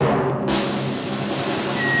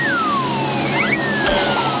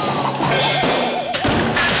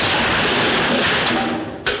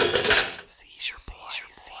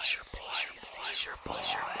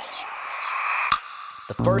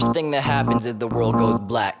First thing that happens is the world goes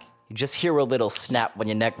black. You just hear a little snap when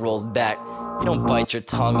your neck rolls back. You don't bite your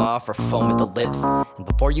tongue off or foam at the lips. And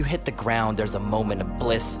before you hit the ground, there's a moment of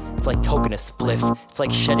bliss. It's like toking a spliff. It's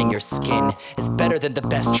like shedding your skin. It's better than the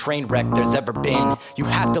best train wreck there's ever been. You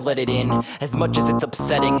have to let it in, as much as it's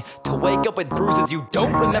upsetting. To wake up with bruises you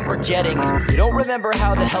don't remember getting. You don't remember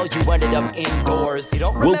how the hell you ended up indoors. You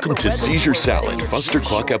don't Welcome to Seizure Salad,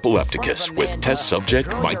 Fustercluck Epilepticus, with test subject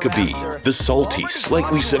Micah B. The salty,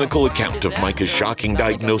 slightly cynical account of Micah's shocking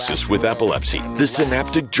diagnosis with epilepsy, the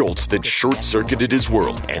synaptic jolts that short-circuited his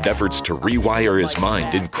world, and efforts to rewire his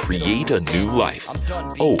mind and create a new life.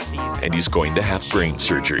 Oh, and he's going to have brain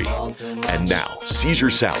surgery. And now,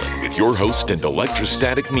 Seizure Salad with your host and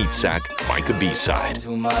electrostatic meat sack, Micah B-Side.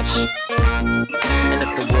 And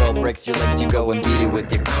if the world breaks your legs, you go and beat it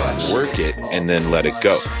with your crutch. Work it and then let it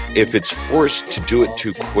go. If it's forced to do it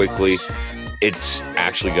too quickly, it's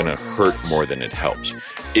actually going to hurt more than it helps.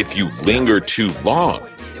 If you linger too long,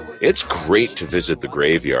 it's great to visit the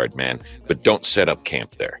graveyard, man, but don't set up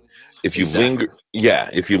camp there. If you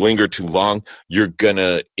linger too long, you're going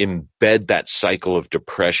to embed that cycle of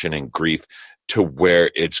depression and grief to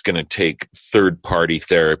where it's going to take third-party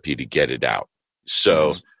therapy to get it out.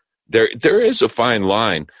 So there is a fine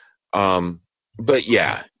line. But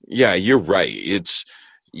yeah, you're right. It's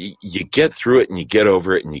you get through it and you get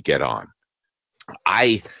over it and you get on.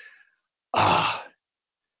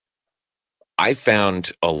 I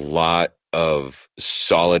found a lot of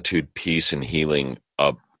solitude, peace, and healing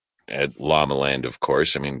up at Llama Land, of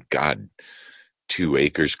course. I mean, God, 2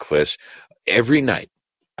 acres cliffs. Every night,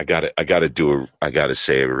 I gotta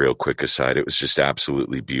say a real quick aside. It was just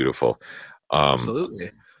absolutely beautiful.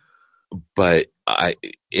 Absolutely. But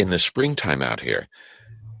in the springtime out here,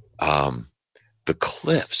 the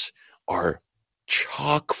cliffs are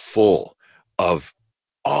chock full of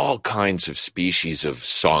all kinds of species of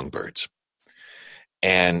songbirds.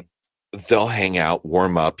 And they'll hang out,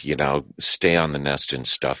 warm up, stay on the nest and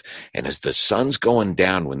stuff. And as the sun's going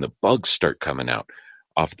down, when the bugs start coming out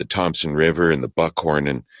off the Thompson River and the buckhorn,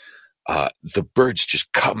 and the birds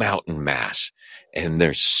just come out in mass. And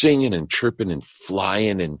they're singing and chirping and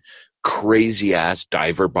flying in crazy-ass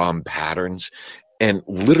diver bomb patterns. And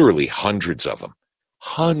literally hundreds of them.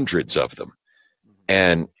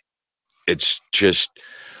 And it's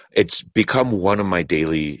become one of my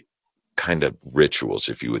daily kind of rituals,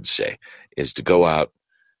 if you would say, is to go out,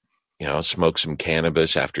 smoke some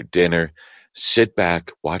cannabis after dinner, sit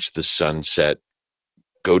back, watch the sunset,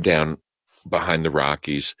 go down behind the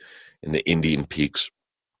Rockies in the Indian Peaks,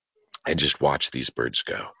 and just watch these birds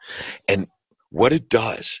go. And what it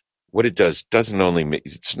does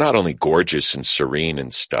it's not only gorgeous and serene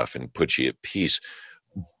and stuff and puts you at peace,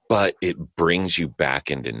 but it brings you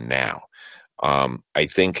back into now. I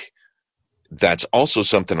think that's also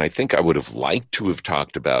something I think I would have liked to have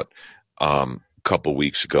talked about a couple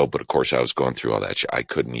weeks ago, but of course I was going through all that shit. I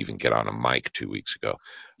couldn't even get on a mic 2 weeks ago.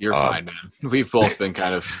 You're fine, man. We've both been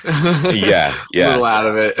kind of yeah. a little out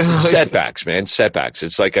of it. Setbacks, man. Setbacks.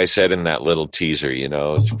 It's like I said in that little teaser,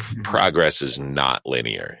 progress is not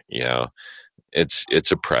linear,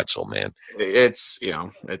 It's a pretzel, man. It's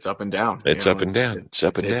up and down. It's up and down. It's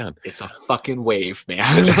up and down. It's a fucking wave, man.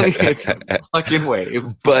 It's a fucking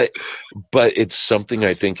wave. But it's something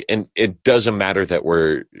I think, and it doesn't matter that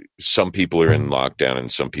some people are in lockdown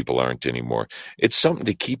and some people aren't anymore. It's something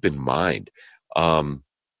to keep in mind.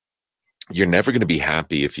 You're never going to be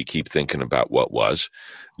happy if you keep thinking about what was.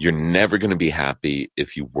 You're never going to be happy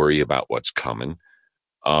if you worry about what's coming.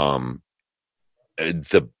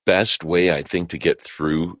 The best way, I think, to get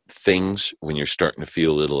through things when you're starting to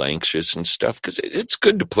feel a little anxious and stuff, because it's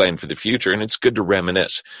good to plan for the future and it's good to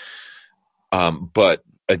reminisce. But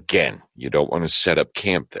again, you don't want to set up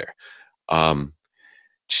camp there.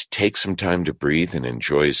 Just take some time to breathe and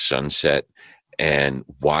enjoy sunset and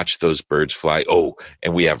watch those birds fly. Oh,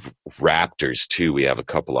 and we have raptors too. We have a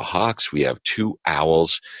couple of hawks. We have 2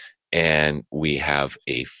 owls, and we have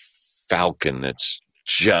a falcon that's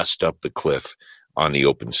just up the cliff on the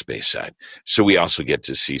open space side. So we also get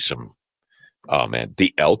to see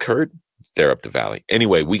the elk herd, they're up the valley.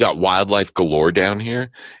 Anyway, we got wildlife galore down here.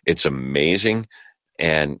 It's amazing.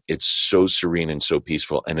 And it's so serene and so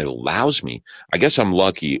peaceful. And it allows me, I guess I'm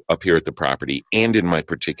lucky up here at the property and in my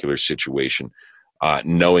particular situation,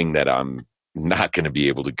 knowing that I'm not going to be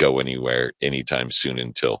able to go anywhere anytime soon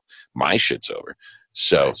until my shit's over.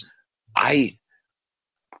 So I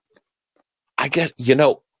guess,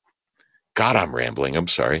 God, I'm rambling. I'm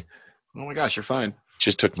sorry. Oh my gosh, you're fine.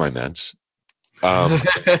 Just took my meds. But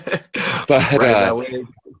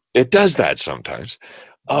it does that sometimes.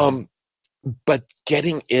 But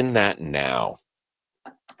getting in that now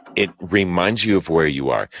it reminds you of where you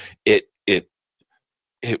are. It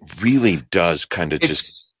really does kind of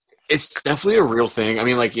just. It's definitely a real thing. I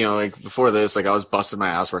mean, like, you know, like before this, like I was busting my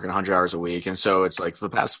ass working 100 hours a week. And so it's like for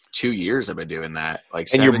the past 2 years I've been doing that. Like,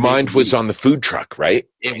 and your mind was on the food truck, right?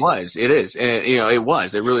 It is. And, you know,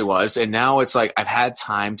 it really was. And now it's like I've had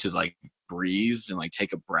time to like breathe and like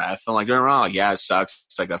take a breath. I'm like, don't get me wrong, like, yeah, it sucks.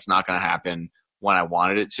 It's like that's not going to happen when I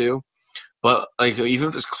wanted it to. But like, even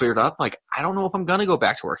if it's cleared up, like, I don't know if I'm going to go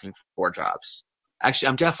back to working 4 jobs. Actually,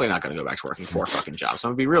 I'm definitely not going to go back to working 4 fucking jobs.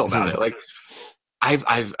 I'm going to be real about it. Like, I've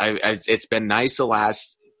it's been nice the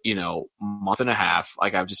last, you know, month and a half.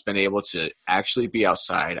 Like, I've just been able to actually be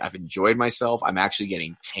outside. I've enjoyed myself. I'm actually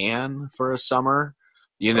getting tan for a summer.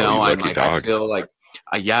 You know, you lucky dog. I feel like,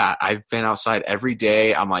 yeah, I've been outside every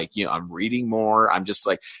day. I'm like, you know, I'm reading more. I'm just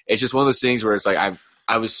like, it's just one of those things where it's like,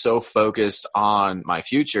 I was so focused on my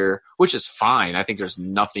future, which is fine. I think there's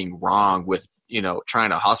nothing wrong with, you know,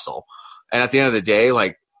 trying to hustle. And at the end of the day,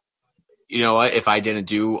 like, you know what? If I didn't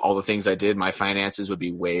do all the things I did, my finances would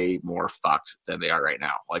be way more fucked than they are right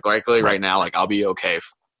now. Like, likely right now, like, I'll be okay,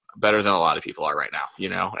 better than a lot of people are right now, you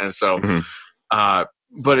know? And so,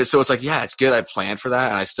 so it's like, yeah, it's good. I planned for that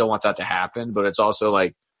and I still want that to happen. But it's also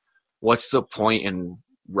like, what's the point in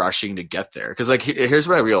rushing to get there? Because like, here's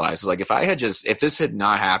what I realized is like, if this had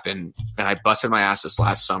not happened and I busted my ass this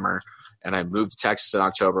last summer and I moved to Texas in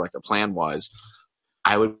October, like the plan was,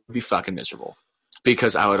 I would be fucking miserable.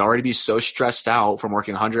 Because I would already be so stressed out from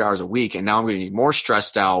working 100 hours a week. And now I'm going to be more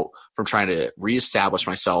stressed out from trying to reestablish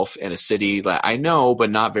myself in a city that I know,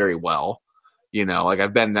 but not very well. You know, like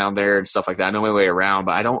I've been down there and stuff like that. I know my way around,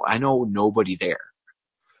 but I know nobody there.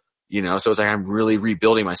 You know, so it's like I'm really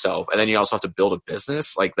rebuilding myself. And then you also have to build a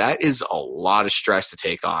business. Like that is a lot of stress to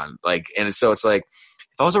take on. Like, and so it's like,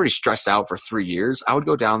 if I was already stressed out for 3 years, I would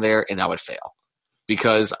go down there and I would fail.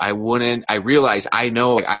 Because I realized, I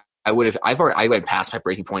know, like, I went past my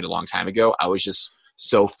breaking point a long time ago. I was just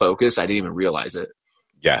so focused. I didn't even realize it.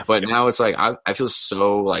 Yeah. But now it's like, I feel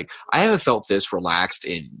so like, I haven't felt this relaxed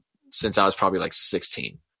since I was probably like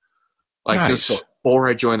 16. Like nice. Since before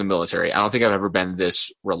I joined the military, I don't think I've ever been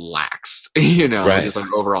this relaxed, you know, right. Just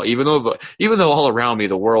like overall, even though all around me,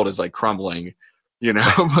 the world is like crumbling, you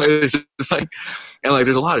know, but it's just like, and like,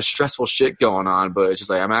 there's a lot of stressful shit going on, but it's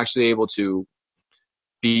just like, I'm actually able to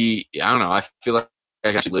I don't know. I feel like I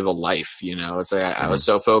can actually live a life, you know. It's like I was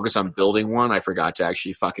so focused on building one, I forgot to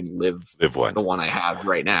actually fucking live one. The one I have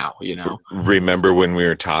right now, you know. Remember when we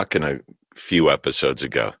were talking a few episodes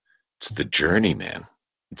ago? It's the journey, man.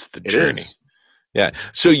 It's the journey. Yeah.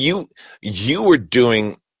 So you were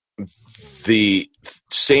doing the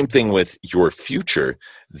same thing with your future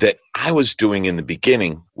that I was doing in the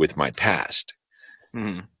beginning with my past.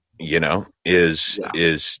 Mm-hmm. You know, is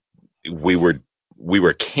we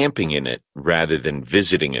were camping in it rather than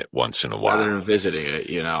visiting it once in a while. Rather than visiting it,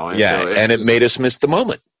 you know. And yeah, so and it made us miss the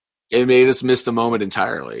moment. It made us miss the moment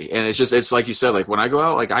entirely. And it's like you said, like when I go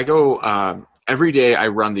out, like I go every day I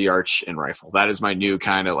run the Arch and Rifle. That is my new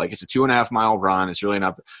kind of like, it's a 2.5 mile run. It's really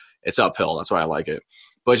not, it's uphill. That's why I like it.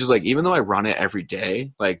 But it's just like, even though I run it every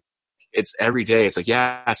day, like it's every day, it's like,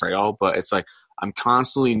 yeah, it's right, but it's like, I'm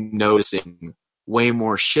constantly noticing way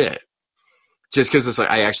more shit. Just because it's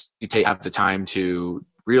like I actually have the time to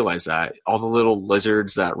realize that all the little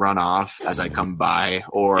lizards that run off as I come by,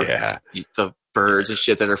 or the birds and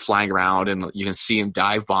shit that are flying around, and you can see them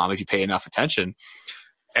dive bomb if you pay enough attention.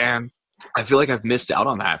 And I feel like I've missed out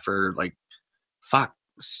on that for like,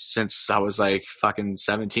 since I was like fucking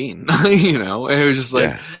 17, you know. And it was just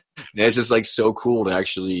like, it's just like so cool to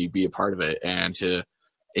actually be a part of it and to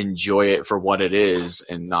enjoy it for what it is,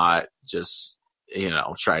 and not just, you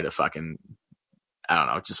know, try to fucking, I don't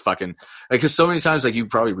know, just fucking, like, because so many times, like, you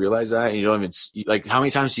probably realize that, and you don't even, like, how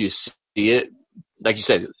many times do you see it? Like you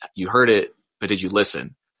said, you heard it, but did you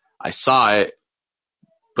listen? I saw it,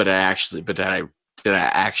 but did I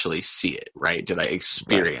actually see it, right? Did I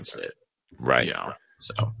experience it? Right. You know,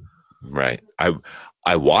 so. Right.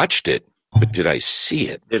 I watched it, but did I see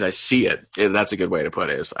it? Did I see it? That's a good way to put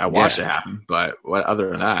it. Is I watched it happen, but what other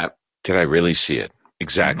than that? Did I really see it?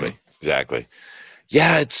 Exactly. Mm-hmm. Exactly.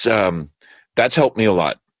 Yeah, it's, that's helped me a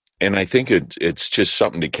lot, and I think it's just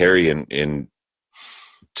something to carry in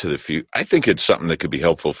to the future. I think it's something that could be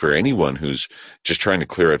helpful for anyone who's just trying to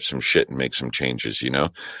clear up some shit and make some changes. You know,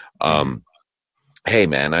 hey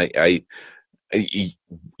man, I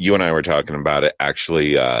you and I were talking about it.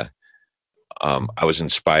 Actually, I was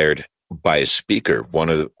inspired by a speaker, one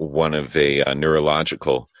of a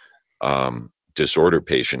neurological disorder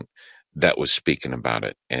patient that was speaking about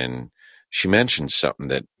it, and she mentioned something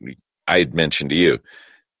that I had mentioned to you,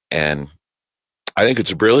 and I think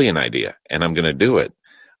it's a brilliant idea, and I'm going to do it.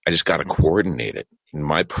 I just got to coordinate it. And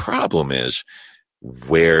my problem is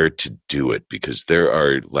where to do it, because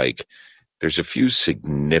there's a few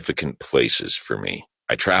significant places for me.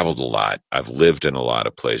 I traveled a lot. I've lived in a lot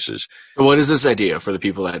of places. So what is this idea for the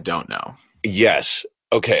people that don't know? Yes.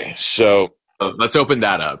 Okay. So let's open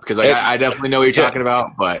that up, because I definitely know what you're talking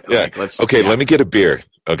about, but let me get a beer.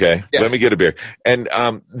 Okay. Yeah. Let me get a beer. And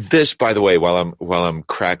this, by the way, while I'm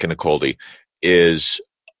cracking a coldie, is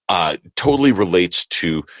totally relates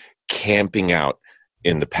to camping out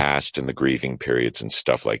in the past and the grieving periods and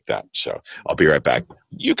stuff like that. So I'll be right back.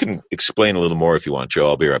 You can explain a little more if you want, Joe.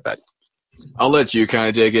 I'll be right back. I'll let you kind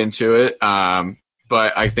of dig into it.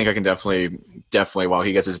 But I think I can definitely, while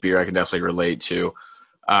he gets his beer, I can definitely relate to.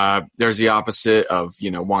 There's the opposite of,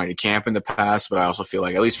 wanting to camp in the past, but I also feel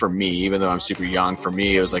like, at least for me, even though I'm super young, for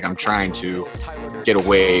me, it was like I'm trying to get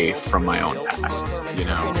away from my own past,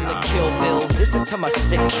 Kill bills, this is to my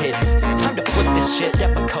sick kids. Time to flip this shit.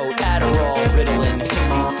 Depakote, Adderall, Ritalin,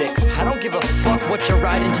 Pixie sticks. I don't give a fuck what you're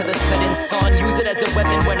riding to the setting sun. Use it as a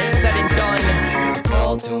weapon when it's said and done. It's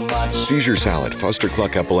all too much. Seizure Salad,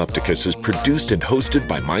 Fustercluck Epilepticus is produced and hosted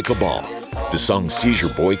by Micah Ball. The song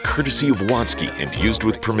Seizure Boy, courtesy of Watsky and used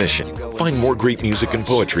with permission. Find more great music and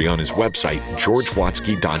poetry on his website,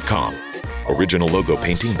 georgewatsky.com. Original logo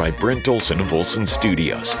painting by Brent Olson of Olson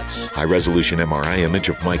Studios. High-resolution MRI image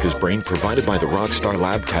of Micah's brain provided by the Rockstar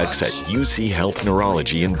Lab techs at UC Health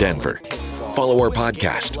Neurology in Denver. Follow our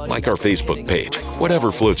podcast, like our Facebook page.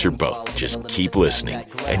 Whatever floats your boat, just keep listening.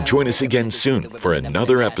 And join us again soon for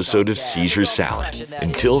another episode of Seizure Salad.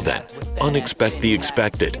 Until then, unexpect the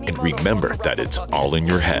expected, and remember that it's all in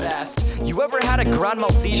your head. You ever had a grand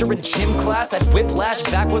mal seizure in gym class? That whiplash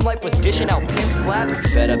back when life was dishing out pimp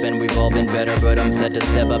slaps? Fed up and we've all been better, but I'm set to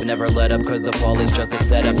step up. Never let up, cause the fall is just a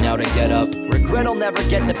setup now to get up. Regret'll never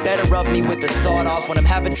get the better of me with the sawed off. When I'm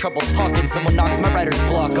having trouble talking, someone knocks my writer's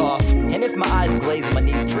block off. And if my eyes glaze and my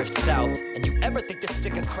knees drift south, and you ever think to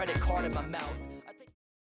stick a credit card in my mouth,